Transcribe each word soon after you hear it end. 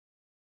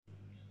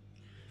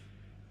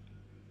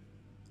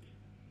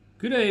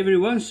Good day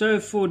everyone. So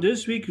for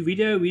this week's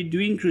video we're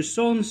doing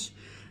croissants,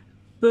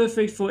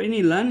 perfect for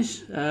any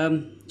lunch.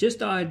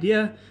 Just an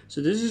idea.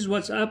 So this is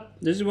what's up,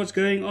 this is what's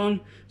going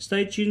on.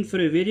 Stay tuned for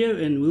the video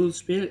and we'll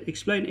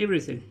explain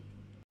everything.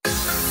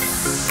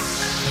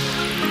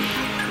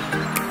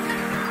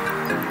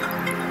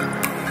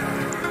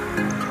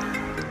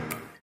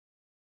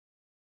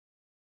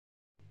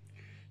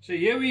 So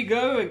here we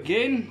go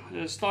again.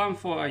 It's time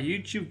for our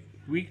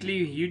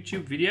weekly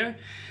YouTube video.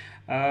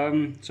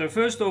 So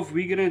first off,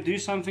 we're gonna do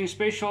something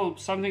special,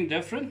 something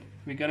different.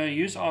 We're gonna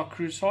use our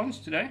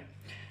croissants today,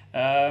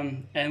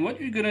 and what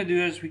we're gonna do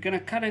is we're gonna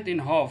cut it in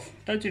half,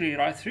 totally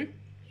right through,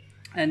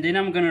 and then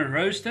I'm gonna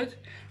roast it.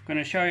 I'm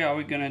gonna show you how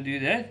we're gonna do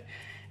that,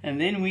 and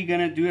then we're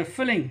gonna do a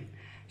filling.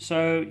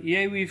 So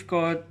here we've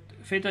got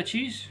feta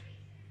cheese,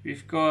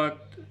 we've got,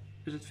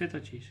 is it feta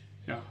cheese?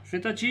 Yeah,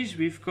 feta cheese.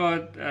 We've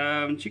got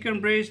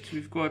chicken breast,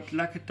 we've got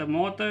lekker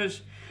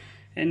tomatoes,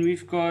 and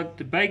we've got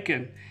the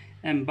bacon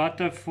and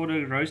butter for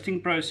the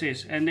roasting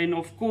process. And then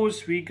of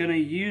course we're gonna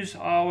use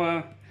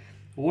our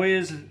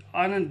Warriors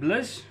Island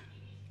Bliss,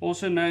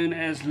 also known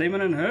as lemon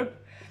and herb.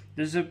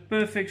 This is a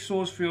perfect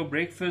sauce for your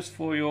breakfast,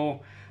 for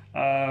your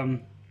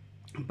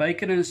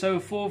bacon and so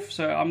forth.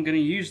 So I'm gonna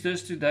use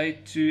this today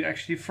to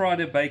actually fry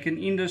the bacon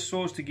in the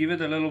sauce to give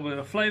it a little bit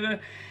of flavor.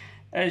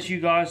 As you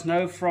guys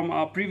know from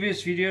our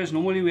previous videos,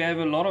 normally we have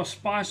a lot of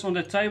spice on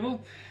the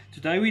table.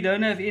 Today we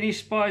don't have any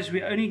spice,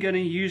 we're only going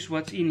to use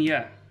what's in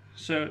here.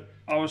 So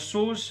our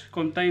sauce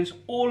contains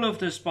all of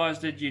the spice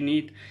that you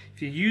need.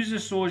 If you use the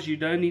sauce, you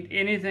don't need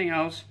anything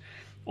else.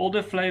 All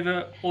the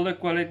flavor, all the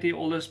quality,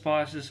 all the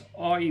spices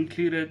are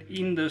included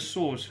in the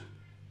sauce.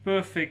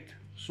 Perfect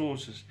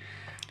sauces.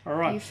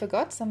 Alright. You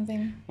forgot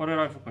something. What did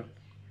I forget?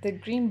 The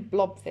green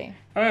blob there.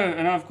 Oh,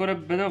 and I've got a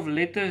bit of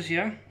lettuce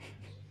here.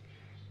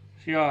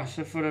 So yeah,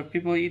 so for the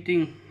people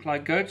eating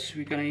like goats,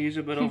 we're going to use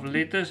a bit of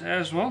lettuce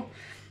as well.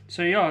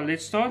 So yeah,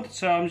 let's start.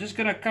 So I'm just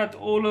going to cut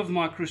all of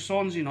my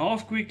croissants in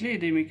half quickly,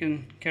 then we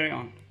can carry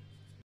on.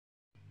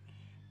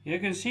 You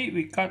can see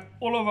we cut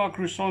all of our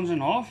croissants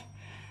in half.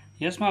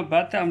 Here's my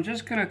butter. I'm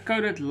just going to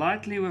coat it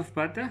lightly with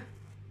butter.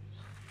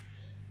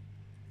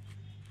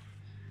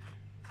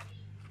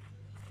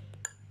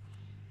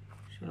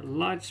 So a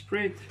light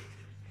spread.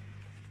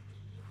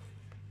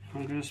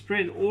 I'm going to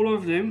spread all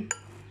of them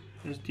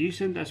as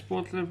decent as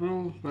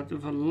possible, but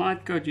with a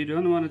light coat. You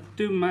don't want it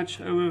too much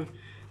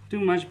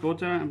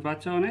butter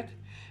on it.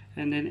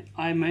 And then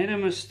I made a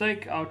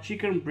mistake. Our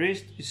chicken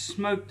breast is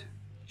smoked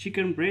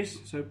chicken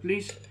breast, so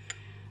please,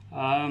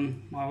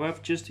 my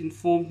wife just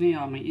informed me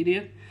I'm an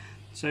idiot.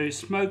 So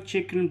smoked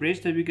chicken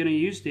breast that we're going to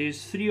use,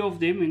 there's 3 of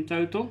them in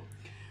total.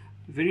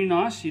 Very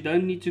nice. You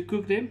don't need to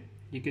cook them,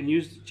 you can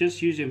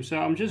just use them. So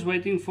I'm just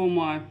waiting for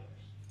my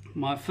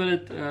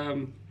fillet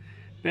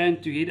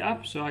pan to heat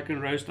up so I can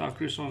roast our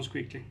croissants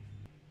quickly.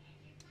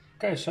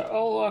 Okay, so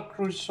all our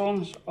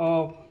croissants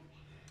are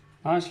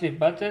nicely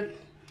buttered,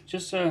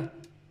 just a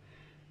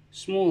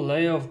small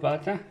layer of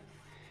butter.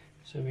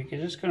 So we're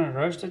just going to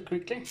roast it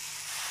quickly,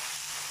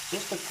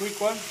 just a quick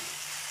one.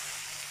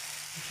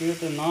 Give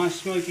it a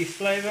nice smoky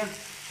flavor.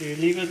 So you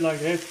leave it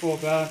like that for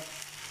about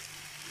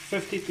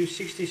 50 to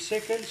 60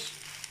 seconds.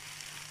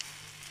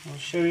 I'll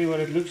show you what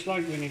it looks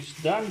like when it's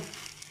done.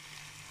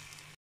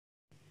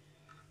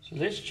 So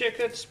let's check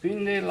it. It's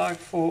been there like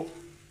for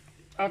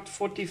about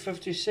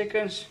 40-50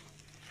 seconds.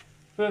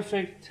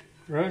 Perfect,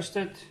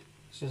 roasted.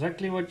 It's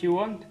exactly what you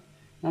want,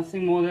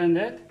 nothing more than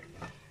that.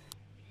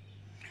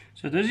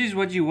 So this is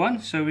what you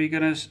want. So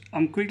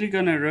I'm quickly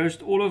gonna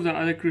roast all of the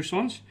other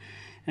croissants,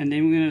 and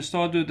then we're gonna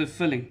start with the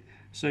filling.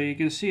 So you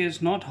can see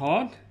it's not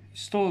hard,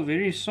 it's still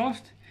very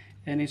soft,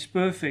 and it's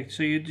perfect.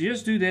 So you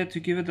just do that to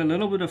give it a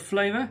little bit of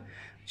flavor.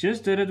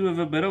 Just did it with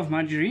a bit of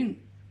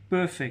margarine.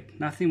 Perfect,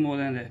 nothing more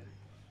than that.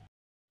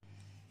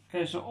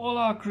 Okay, so all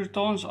our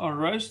croutons are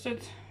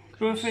roasted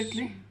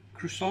perfectly.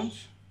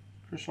 Croissants,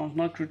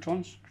 not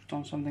croutons.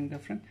 Croutons something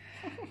different.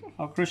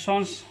 Our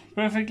croissants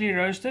perfectly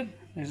roasted.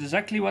 That's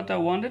exactly what I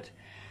wanted.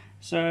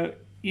 So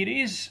it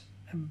is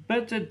a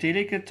bit a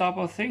delicate type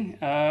of thing,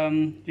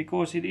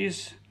 because it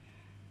is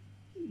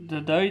the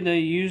dough they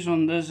use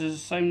on this is the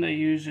same they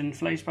use in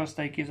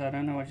vleispasteetjies. I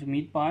don't know what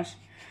meat pies.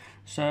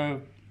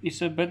 So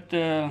it's a bit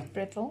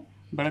brittle.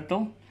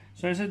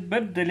 So it's a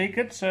bit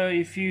delicate. So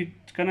if you're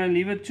gonna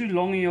leave it too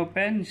long in your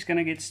pan, it's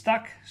gonna get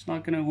stuck. It's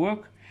not gonna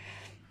work.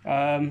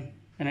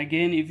 And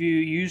again, if you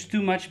use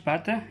too much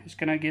butter, it's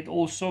gonna get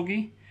all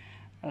soggy.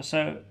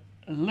 So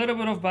a little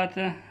bit of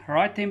butter,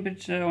 right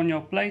temperature on your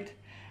plate,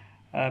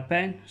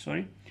 pan,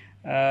 sorry,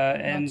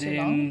 and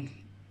then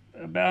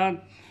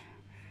about,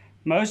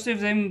 most of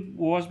them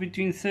was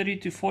between 30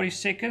 to 40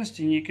 seconds,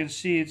 then you can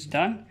see it's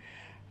done.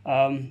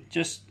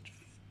 Just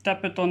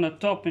tap it on the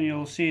top and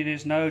you'll see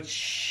there's no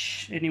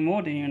shh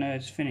anymore, then you know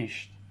it's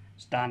finished,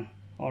 it's done.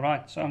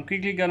 Alright, so I'm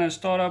quickly gonna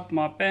start up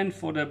my pan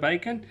for the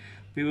bacon.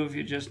 Be with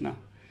you just now.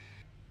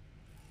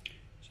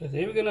 So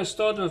there we're gonna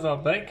start with our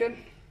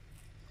bacon.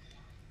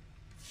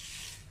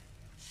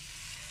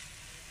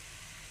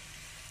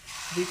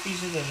 Three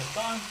pieces at a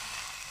time.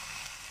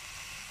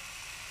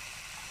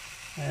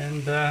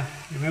 And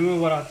remember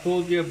what I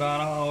told you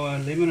about our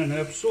lemon and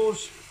herb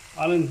sauce,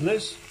 Island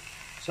Bliss.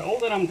 So all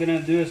that I'm going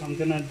to do is I'm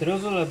going to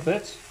drizzle a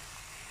bit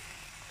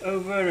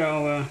over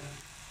our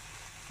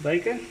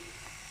bacon.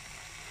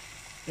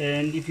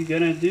 And if you're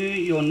going to do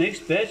your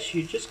next batch,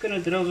 you're just going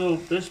to drizzle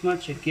this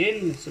much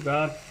again. It's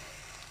about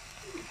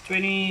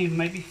 20,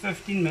 maybe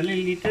 15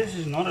 milliliters.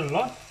 Is not a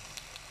lot.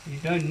 You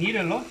don't need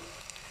a lot.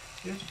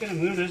 You're just going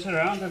to move this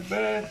around a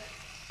bit.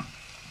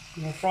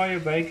 You're going to fry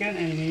your bacon,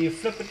 and when you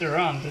flip it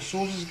around, the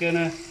sauce is going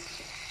to,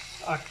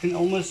 I can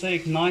almost say,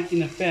 ignite in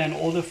the pan.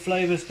 All the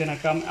flavor is going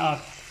to come out,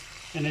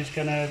 and it's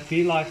going to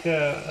be like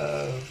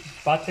a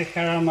butter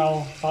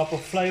caramel type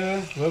of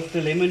flavor with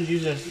the lemon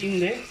juice that's in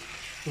there.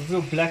 With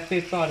your black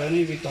pepper, I don't know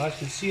if you guys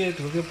can see it,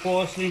 with your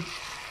parsley.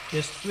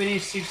 There's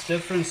 26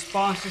 different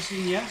spices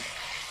in here.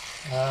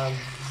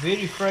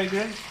 Very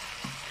fragrant.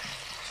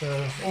 So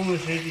it's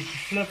almost ready to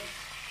flip.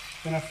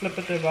 I'm going to flip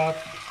it about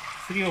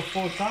 3 or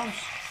 4 times.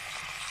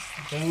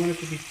 I don't want it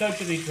to be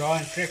totally dry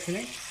and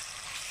crackling.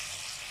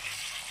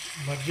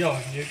 But yeah,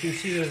 you can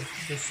see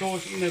the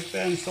sauce in the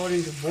pan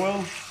starting to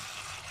boil.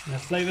 And the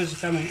flavors are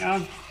coming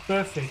out.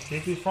 Perfect.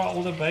 Let me fry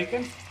all the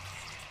bacon.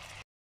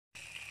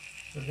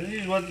 So this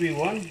is what we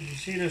want. You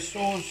see the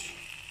sauce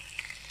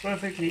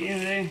perfectly in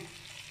there.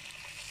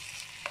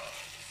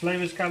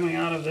 Flavors coming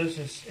out of this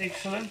is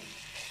excellent.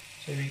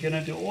 So we're going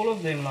to do all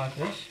of them like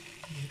this.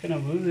 We're going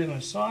to move them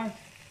aside.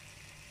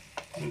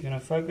 We're going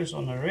to focus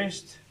on the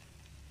rest.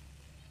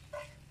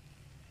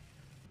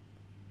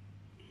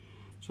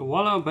 So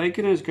while our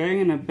bacon is going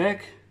in the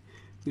back,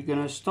 we're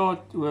going to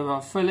start with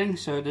our filling.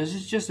 So this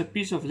is just a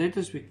piece of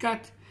lettuce we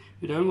cut.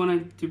 We don't want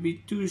it to be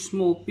too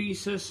small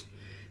pieces.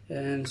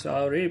 And so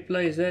I'll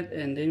replace that,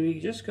 and then we're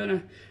just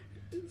going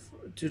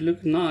to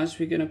look nice,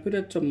 we're going to put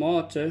a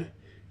tomato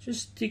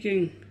just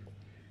sticking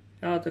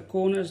out the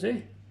corners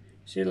there.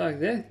 See, like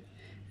that.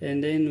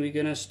 And then we're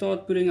going to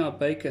start putting our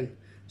bacon.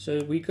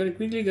 So we're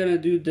quickly going to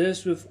do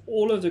this with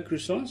all of the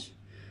croissants.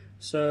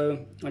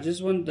 So I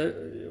just want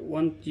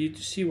you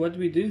to see what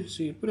we do.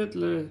 So you put it,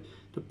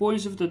 the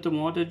points of the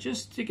tomato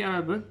just stick out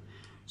a bit.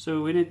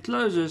 So when it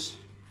closes,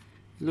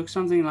 it looks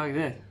something like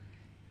that.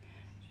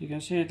 So you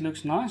can see it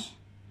looks nice.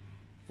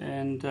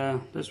 And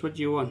that's what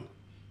you want.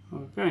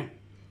 Okay.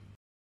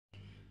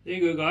 There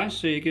you go, guys.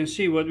 So you can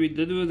see what we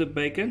did with the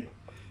bacon.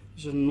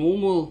 It's a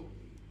normal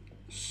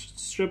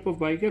strip of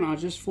bacon. I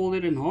just fold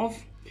it in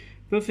half.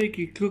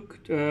 Perfectly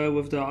cooked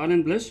with the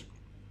Island Bliss.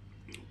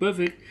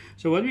 Perfect.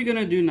 So what we're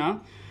gonna do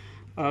now,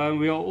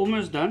 we are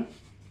almost done.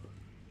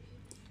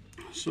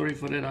 Sorry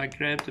for that, I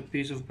grabbed a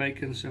piece of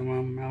bacon so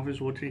my mouth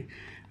is watering.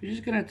 We're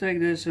just gonna take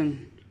this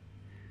and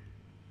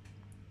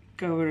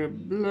cover a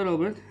little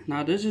bit.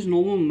 Now this is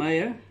normal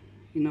mayo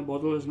in a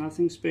bottle, is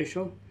nothing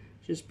special.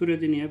 Just put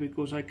it in here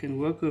because I can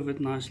work with it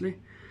nicely.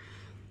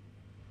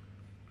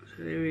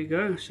 So there we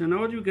go. So now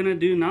what we're gonna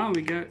do now,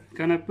 we're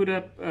gonna put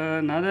up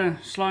another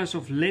slice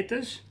of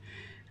lettuce,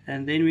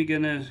 and then we're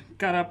gonna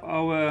cut up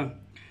our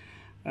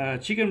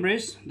chicken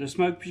breast, the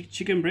smoked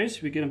chicken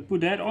breast. We're gonna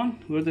put that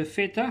on with the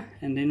feta,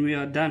 and then we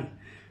are done.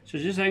 So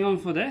just hang on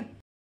for that.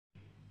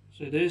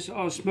 So there's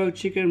our smoked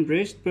chicken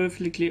breast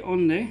perfectly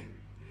on there.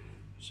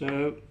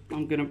 So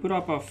I'm gonna put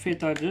up our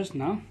feta just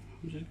now.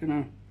 I'm just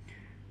gonna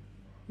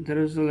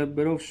drizzle a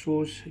bit of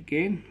sauce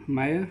again,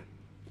 mayo,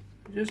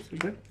 just a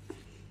bit,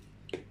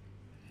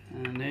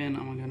 and then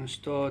I'm gonna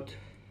start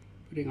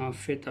putting our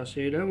feta. So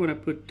you don't want to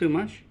put too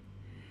much.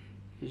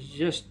 It's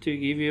just to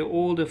give you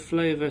all the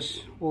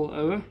flavors all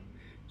over.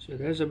 So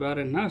that's about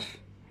enough.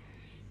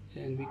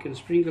 And we can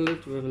sprinkle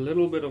it with a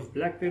little bit of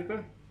black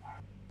pepper.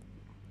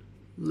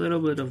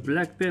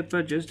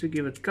 Just to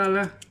give it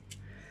color.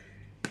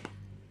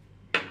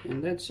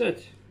 And that's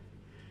it.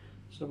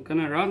 So I'm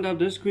gonna round up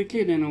this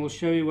quickly, then I will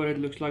show you what it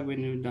looks like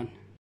when we're done.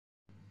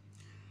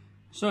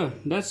 So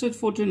that's it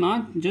for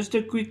tonight. Just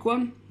a quick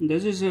one.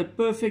 This is a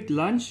perfect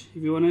lunch.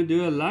 If you want to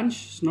do a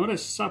lunch, it's not a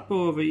supper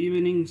of an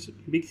evening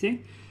big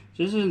thing.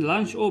 This is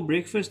lunch or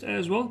breakfast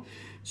as well.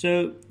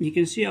 So you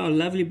can see our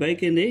lovely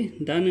bacon there,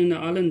 done in the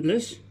Island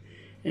Bliss.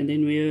 And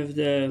then we have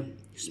the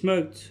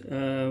smoked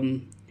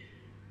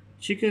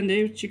chicken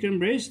there, chicken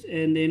breast.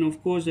 And then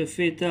of course the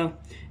feta.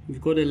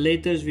 We've got the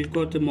lettuce, we've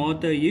got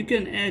tomato. You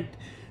can add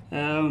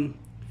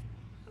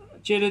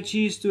cheddar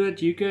cheese to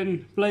it. You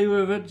can play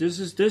with it. This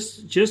is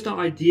just the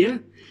idea.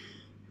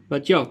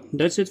 But yeah,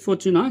 that's it for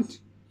tonight.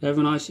 Have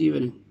a nice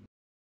evening.